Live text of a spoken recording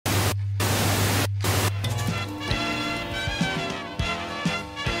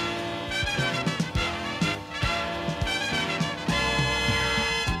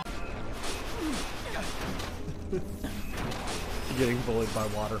getting bullied by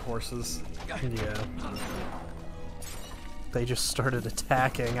water horses. Yeah. They just started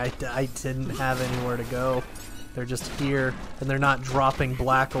attacking. I didn't have anywhere to go. They're just here, and they're not dropping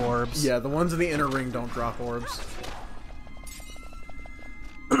black orbs. Yeah, the ones in the inner ring don't drop orbs.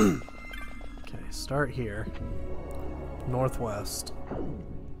 Okay, start here. Northwest.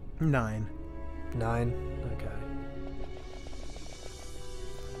 9. 9? Okay.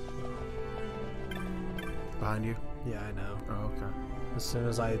 Behind you? Yeah, I know. Oh, okay. As soon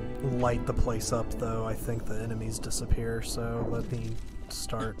as I light the place up, though, I think the enemies disappear, so let me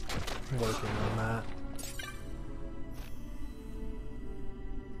start working on that.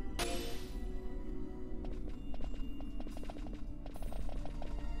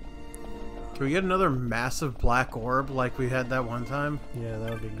 Can we get another massive black orb like we had that one time? Yeah,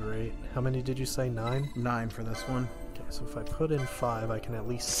 that would be great. How many did you say? 9? 9 for this one. Okay, so if I put in 5, I can at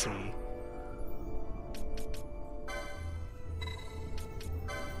least see.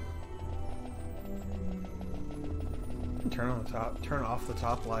 Turn on the top. Turn off the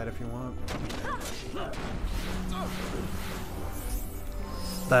top light if you want.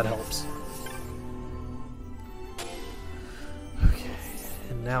 That helps. Okay,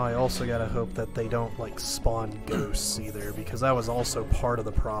 and now I also gotta hope that they don't like spawn ghosts either, because that was also part of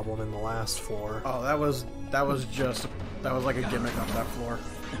the problem in the last floor. Oh, that was like a gimmick on that floor.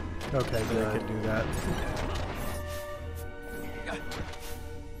 Okay, They good. could do that.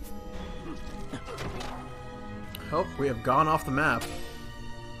 Oh, we have gone off the map.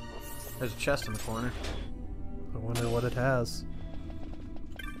 There's a chest in the corner. I wonder what it has.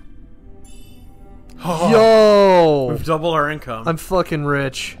 Oh, Yo! we've doubled our income. I'm fucking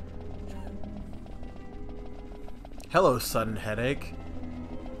rich. Hello, sudden headache.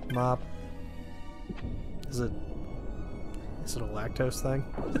 Mop. Is it a lactose thing?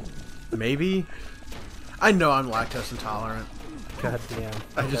 Maybe. I know I'm lactose intolerant. God damn.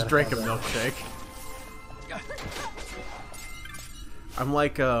 I just drank a milkshake. I'm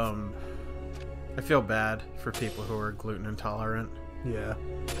like, I feel bad for people who are gluten intolerant. Yeah.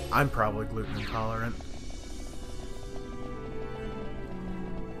 I'm probably gluten intolerant.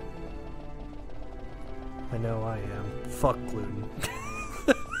 I know I am. Fuck gluten.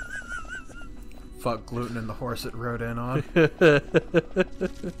 Fuck gluten and the horse it rode in on.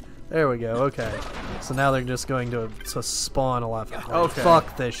 There we go, okay. So now they're just going to spawn a lot. Okay.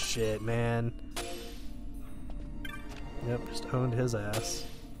 Fuck this shit, man. Yep, just owned his ass.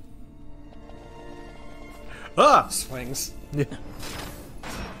 Ah! Swings. Yeah.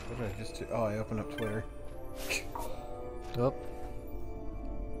 What did I just do? Oh, I opened up Twitter. Oh.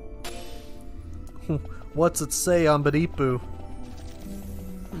 What's it say on Badipu?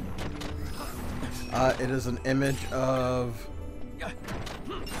 It is an image of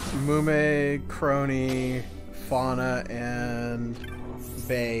Mume, Crony, Fauna, and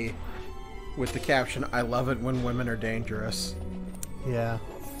Bay with the caption, "I love it when women are dangerous." Yeah.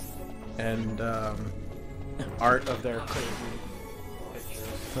 And art of their crazy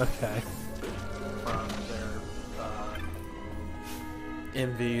pictures Okay. from their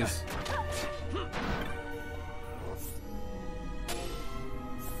MVs.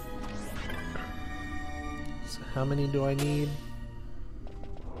 So how many do I need?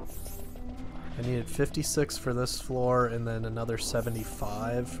 I needed 56 for this floor and then another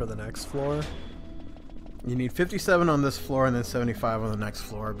 75 for the next floor. You need 57 on this floor and then 75 on the next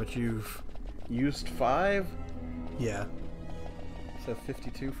floor, but you've used 5? Yeah. So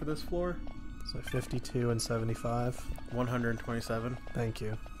 52 for this floor? So 52 and 75. 127. Thank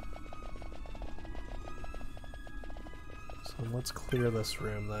you. So let's clear this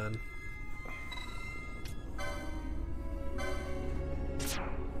room then.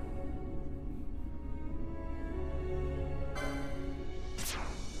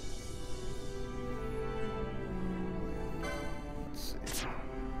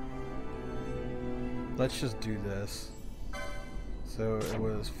 Let's just do this. So it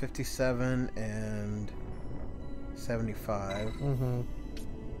was 57 and 75. Mm-hmm.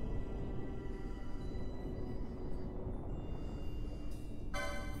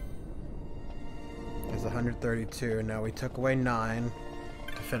 Is 132, and now we took away 9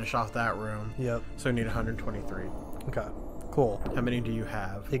 to finish off that room. Yep. So we need 123. Okay. Cool. How many do you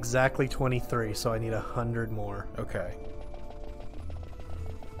have? Exactly 23, so I need 100 more. Okay.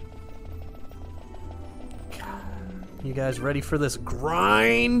 You guys ready for this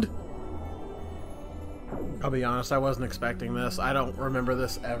grind? I'll be honest, I wasn't expecting this. I don't remember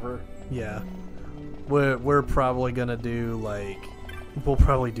this ever. Yeah. We're probably gonna do like... We'll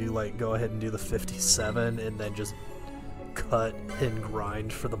probably do like, go ahead and do the 57 and then just cut and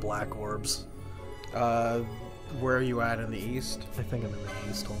grind for the black orbs. Where are you at in the east? I think I'm in the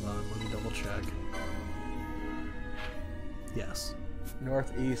east. Hold on, let me double check. Yes.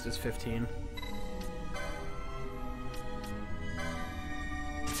 Northeast is 15.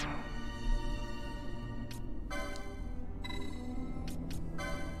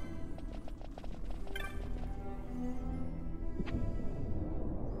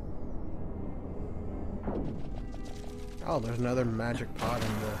 Oh, there's another magic pot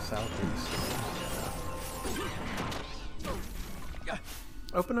in the southeast.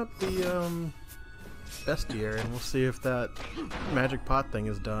 Open up the bestiary and we'll see if that magic pot thing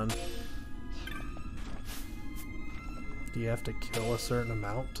is done. Do you have to kill a certain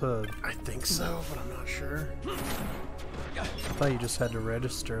amount to... I think so, but I'm not sure. I thought you just had to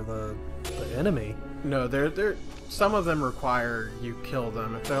register the enemy. No, they're some of them require you kill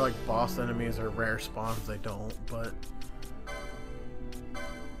them. If they're like boss enemies or rare spawns, they don't, but...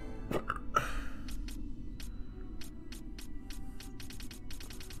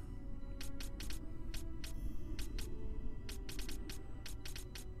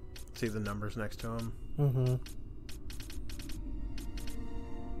 See the numbers next to them? Mm-hmm.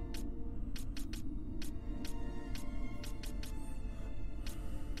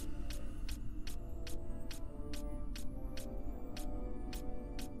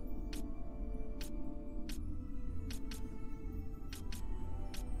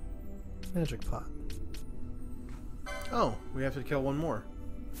 Magic pot. Oh, we have to kill one more.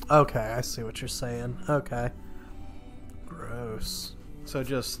 Okay, I see what you're saying. Okay. Gross. So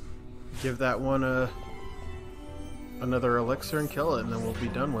just give that one another elixir and kill it, and then we'll be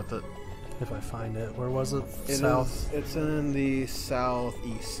done with it. If I find it. Where was it? South. It's in the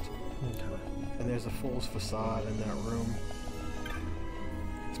southeast. Okay. And there's a fool's facade in that room.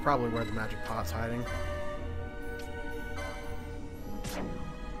 It's probably where the magic pot's hiding.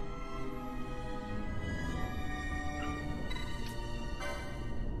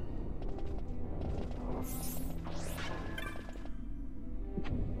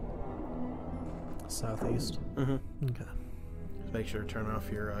 Southeast. Mm-hmm. Okay. Make sure to turn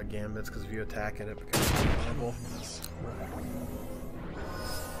off your gambits, because if you attack it, it becomes vulnerable. Right.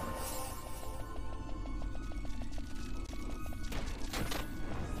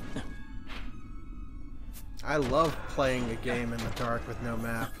 I love playing a game in the dark with no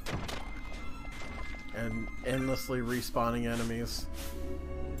map and endlessly respawning enemies.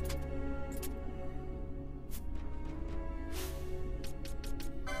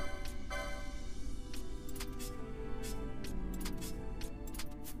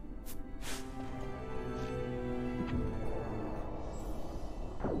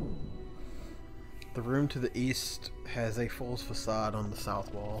 The room to the east has a fool's facade on the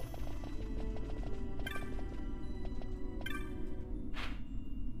south wall.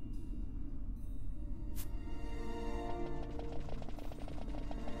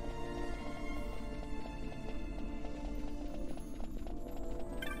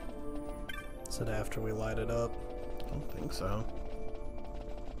 Is it after we light it up? I don't think so.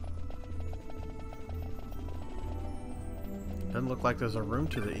 Doesn't look like there's a room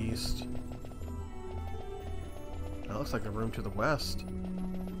to the east. That looks like a room to the west.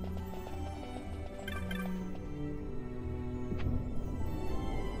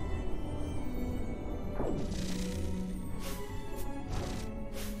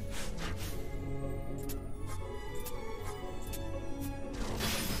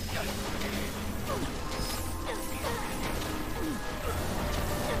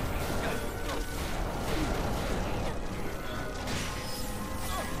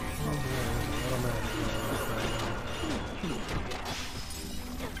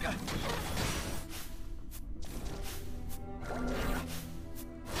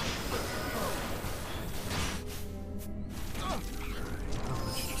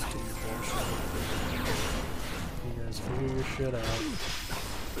 Figure your shit out.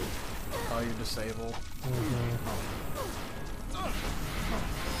 Oh, you're disabled.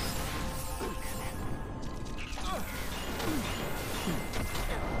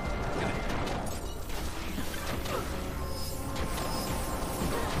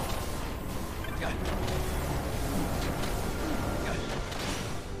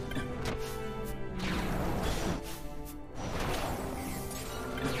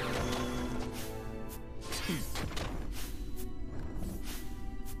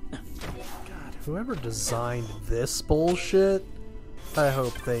 Whoever designed this bullshit, I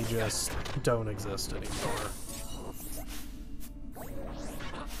hope they just don't exist anymore.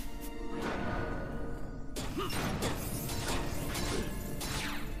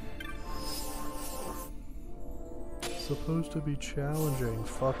 supposed to be challenging.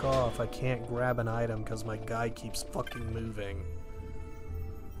 Fuck off. I can't grab an item because my guy keeps fucking moving.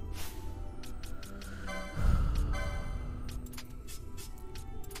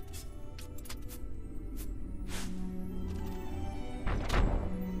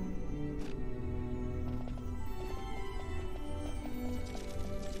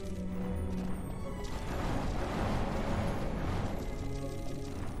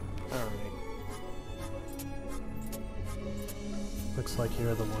 Looks like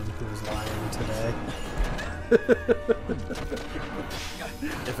you're the one who was lying today.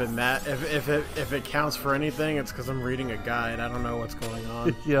 If it counts for anything, it's because I'm reading a guide. I don't know what's going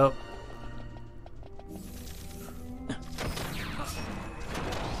on. Yep.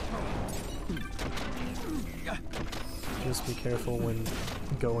 Just be careful when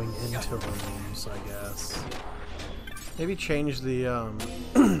going into rooms, I guess. Maybe change the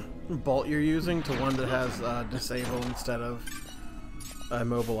bolt you're using to one that has disable instead of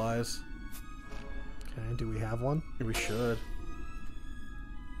immobilize. Okay, do we have one? We should.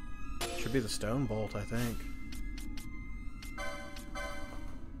 Should be the stone bolt, I think.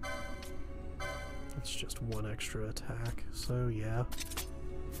 It's just one extra attack, so yeah.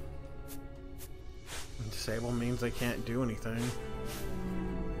 And disable means they can't do anything.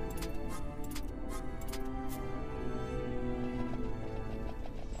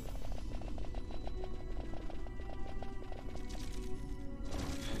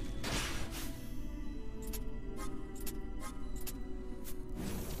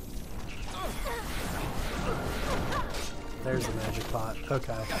 There's the magic pot.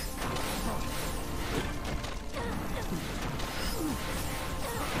 Okay.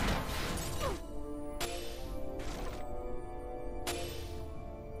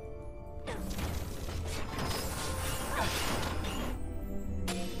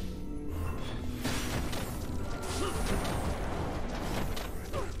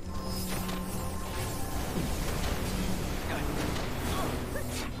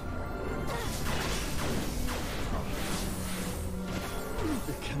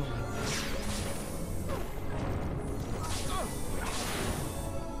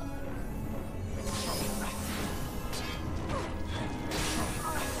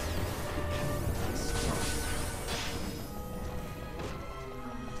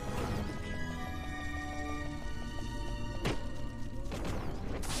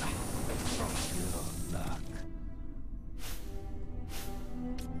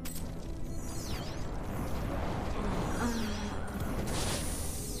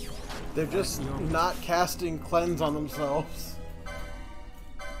 They're just not casting cleanse on themselves.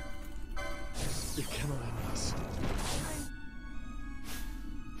 You cannot end us.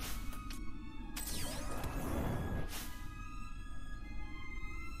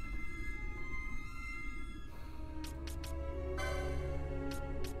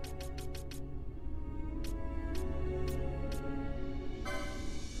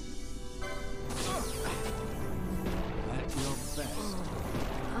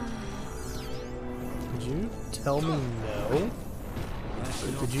 Tell me no?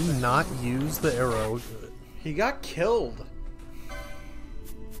 Did you not use the arrow? He got killed.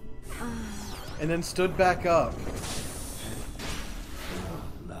 And then stood back up.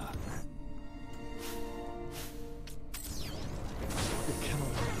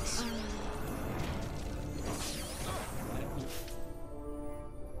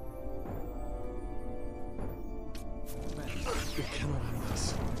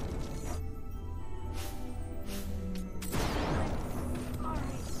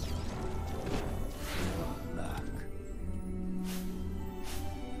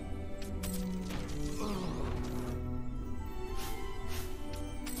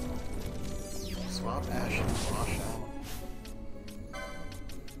 Swap Ash and Bosch out.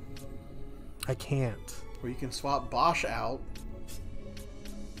 I can't. Or you can swap Bosch out.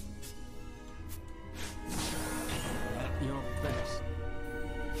 At your best.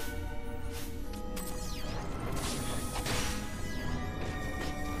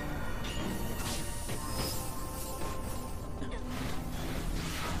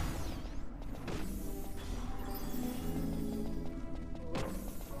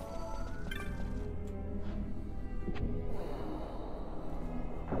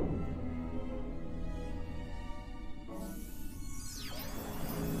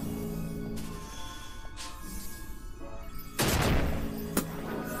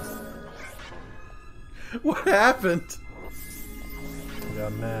 What happened? I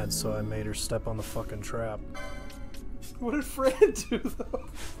got mad, so I made her step on the fucking trap. What did Fran do, though?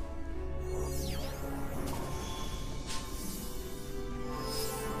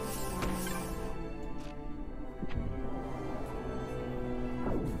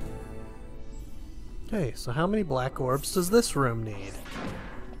 Okay, so how many black orbs does this room need?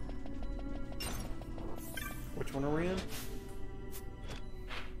 Which one are we in?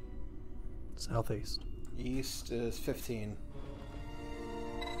 Southeast. East is 15.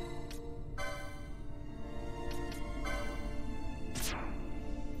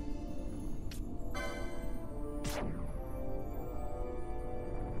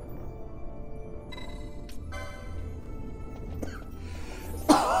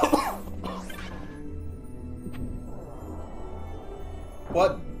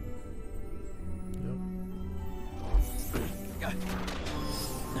 What?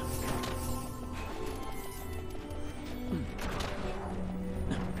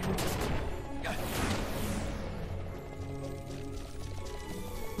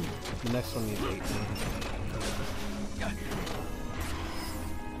 The next one needs 18.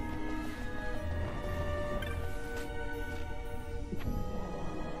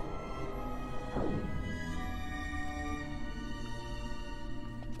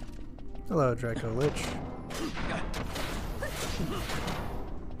 Hello, Draco Lich.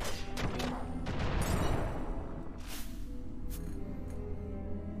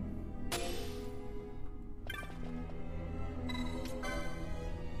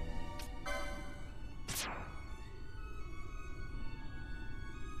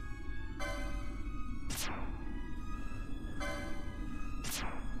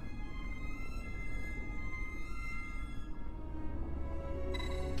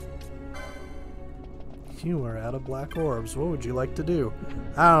 You are out of black orbs. What would you like to do?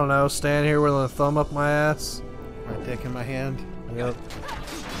 I don't know. Stand here with a thumb up my ass. My dick in my hand. Yep.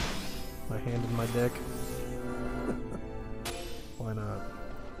 My hand in my dick. Why not?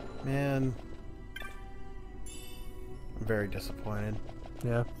 Man. I'm very disappointed.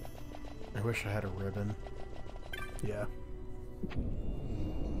 Yeah. I wish I had a ribbon. Yeah.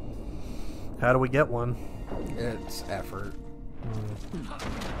 How do we get one? It's effort.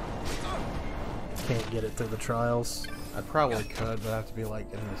 Can't get it through the trials. I probably could, but I have to be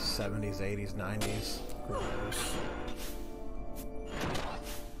like in the 70s, 80s, 90s. Gross.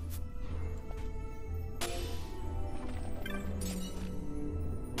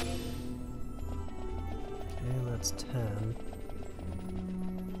 Okay, that's 10.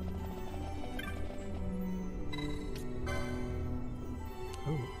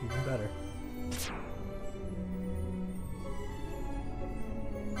 Oh, even better.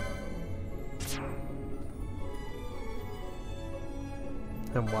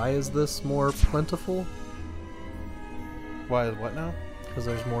 And why is this more plentiful? Why is what now? Because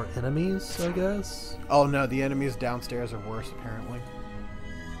there's more enemies, I guess? Oh no, the enemies downstairs are worse apparently.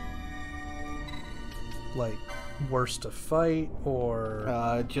 Like, worse to fight, or...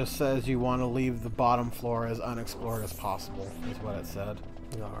 It just says you want to leave the bottom floor as unexplored as possible, is what it said.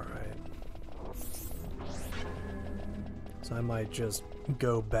 Alright. So I might just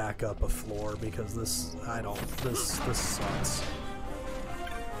go back up a floor, because this sucks.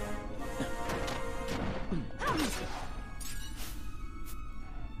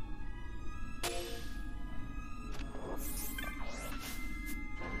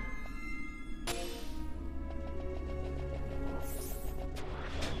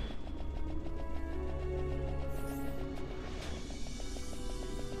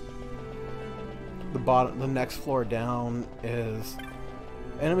 The next floor down is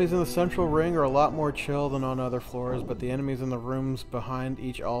enemies in the central ring are a lot more chill than on other floors, but the enemies in the rooms behind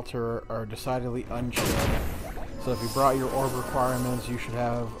each altar are decidedly unchill. So if you brought your orb requirements, you should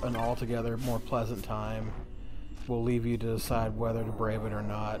have an altogether more pleasant time. We'll leave you to decide whether to brave it or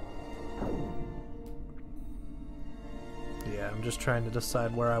not. Yeah, I'm just trying to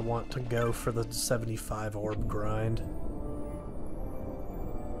decide where I want to go for the 75 orb grind.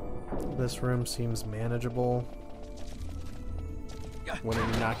 This room seems manageable. When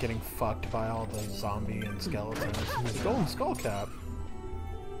you're not getting fucked by all the zombie and skeletons. Golden skull cap.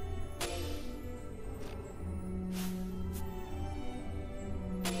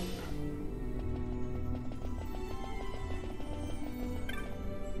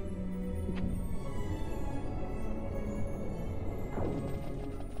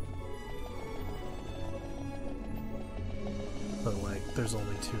 But like, there's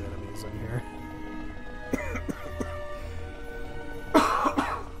only 2 enemies in here.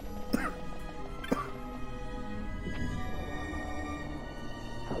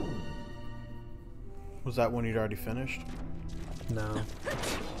 Was that one you'd already finished? No.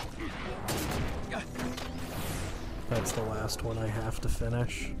 That's the last one I have to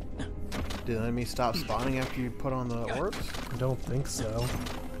finish. Did the enemy stop spawning after you put on the orbs? I don't think so.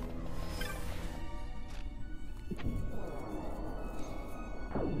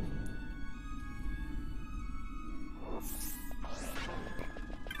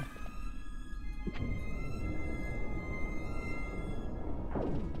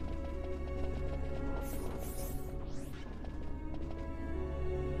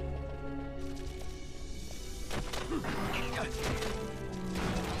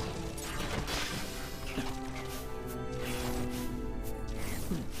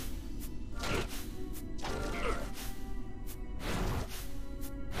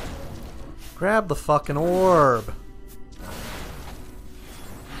 Grab the fucking orb!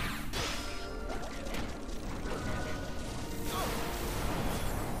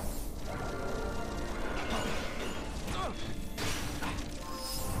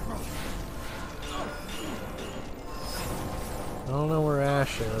 I don't know where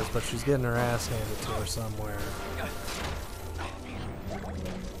Ash is, but she's getting her ass handed to her somewhere.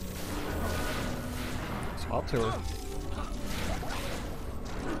 Swap to her.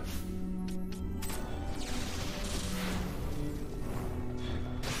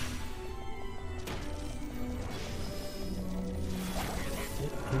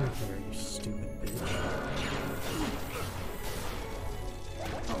 Get in here, you stupid bitch.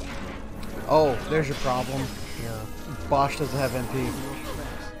 Oh, there's your problem. Yeah. BASCH doesn't have MP.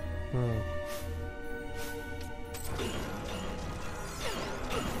 Hmm.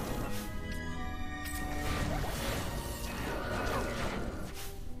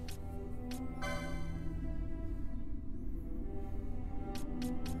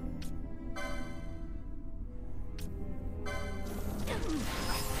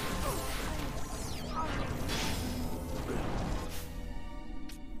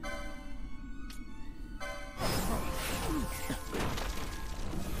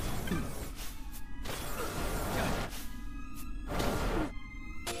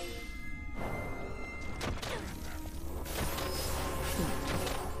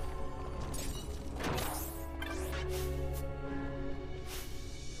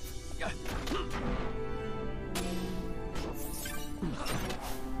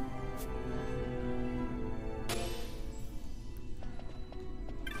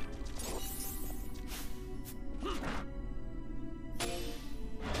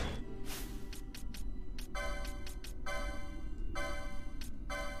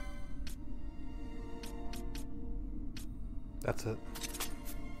 That's it.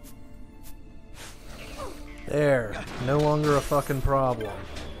 There. No longer a fucking problem.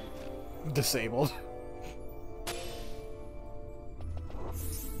 Disabled.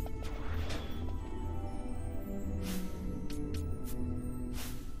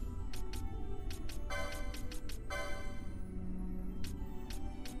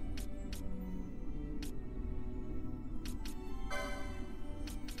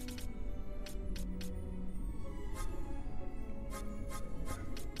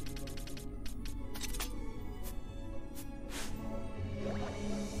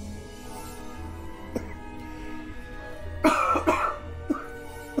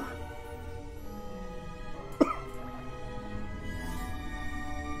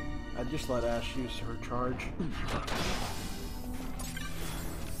 I just let Ash use her charge.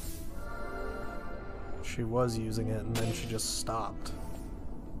 She was using it and then she just stopped.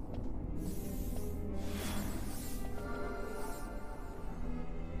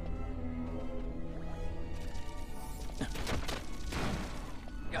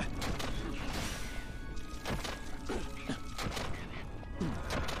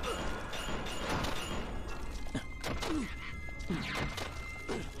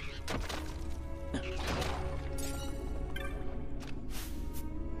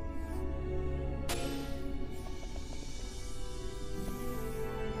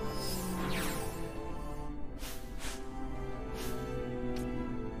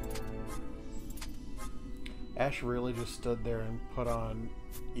 Ash really just stood there and put on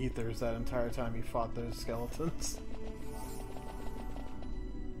ethers that entire time he fought those skeletons.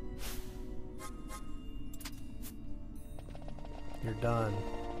 You're done.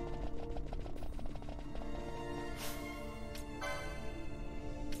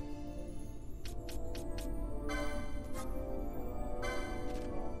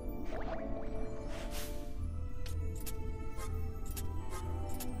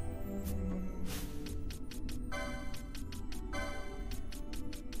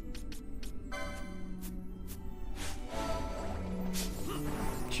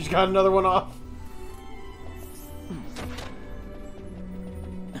 She's got another one off.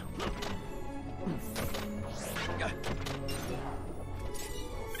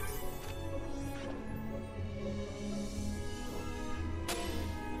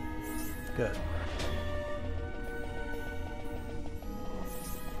 Good.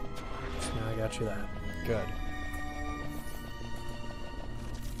 So now I got you that. Good.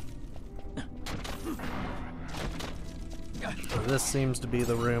 So this seems to be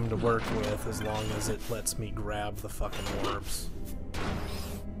the room to work with as long as it lets me grab the fucking orbs.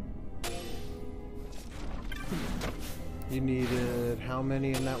 You needed how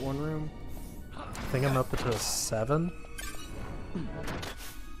many in that one room? I think I'm up to 7.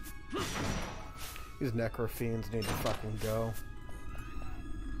 These necro fiends need to fucking go.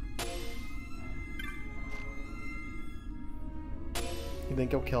 You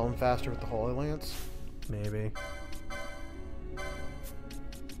think you'll kill him faster with the Holy Lance? Maybe. Would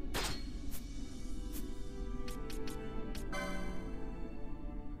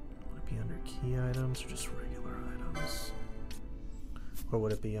it be under key items or just regular items? Or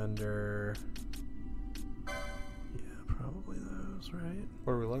would it be under... Yeah, probably those, right?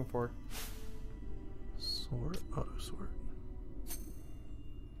 What are we looking for? Sort, auto sort.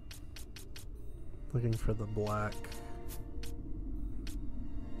 Looking for the black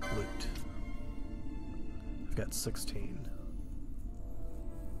loot. I've got 16.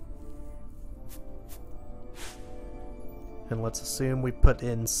 And let's assume we put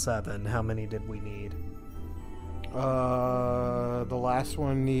in 7. How many did we need? The last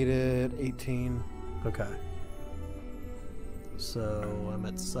one needed 18. Okay. So I'm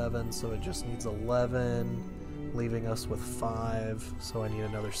at 7, so it just needs 11, leaving us with 5, so I need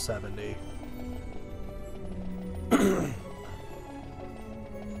another 70.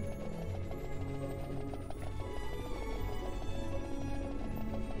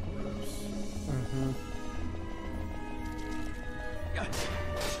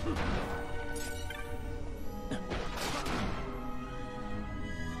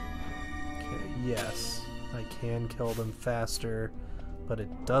 Yes, I can kill them faster, but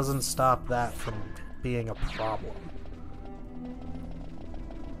it doesn't stop that from being a problem.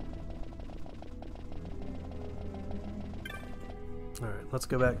 Alright, let's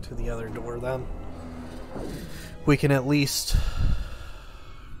go back to the other door then. We can at least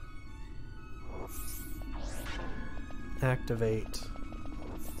activate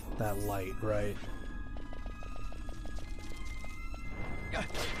that light, right?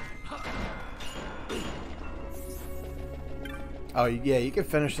 Oh, yeah, you can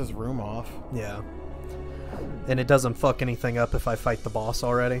finish this room off. Yeah. And it doesn't fuck anything up if I fight the boss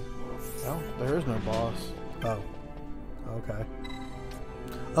already? Oh, there is no boss. Oh. Okay.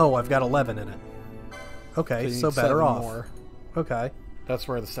 Oh, I've got 11 in it. Okay, you so need better 7 off. more. Okay. That's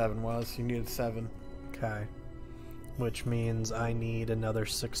where the 7 was. You needed 7. Okay. Which means I need another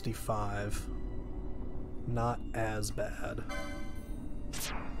 65. Not as bad.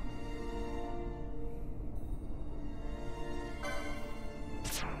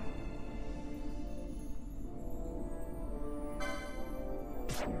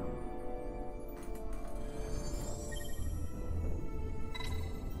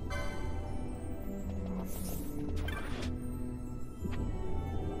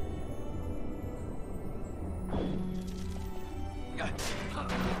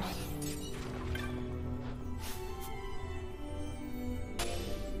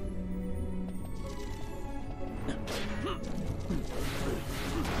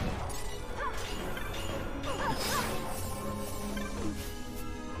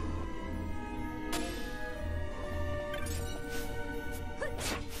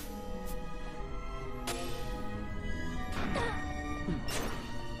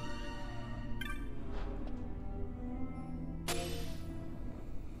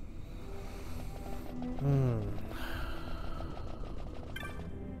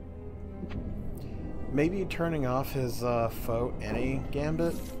 Maybe turning off his faux any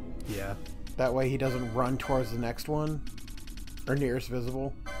gambit. Yeah. That way he doesn't run towards the next one. Or nearest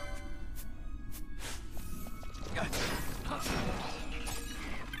visible.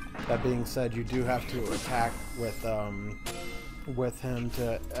 That being said, you do have to attack with him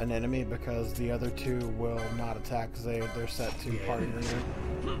to an enemy because the other two will not attack because they're set to party leader.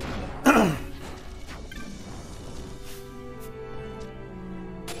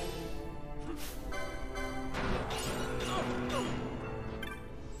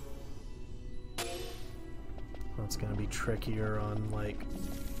 It's gonna be trickier on like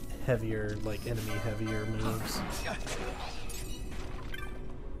heavier, like enemy heavier moves. Okay,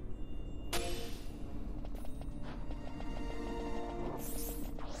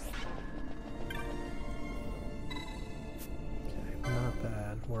 not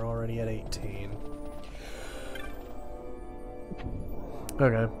bad. We're already at 18.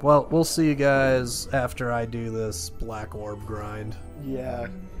 Okay, well, we'll see you guys after I do this black orb grind. Yeah.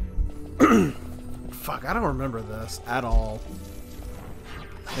 Fuck, I don't remember this at all.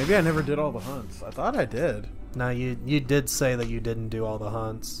 Maybe I never did all the hunts. I thought I did. No, you did say that you didn't do all the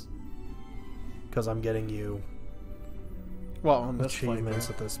hunts. Because I'm getting you on this achievements playthrough.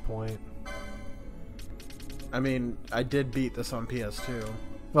 at this point. I mean, I did beat this on PS2.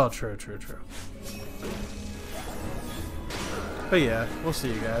 Well, true. But yeah, we'll see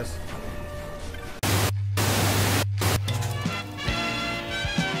you guys.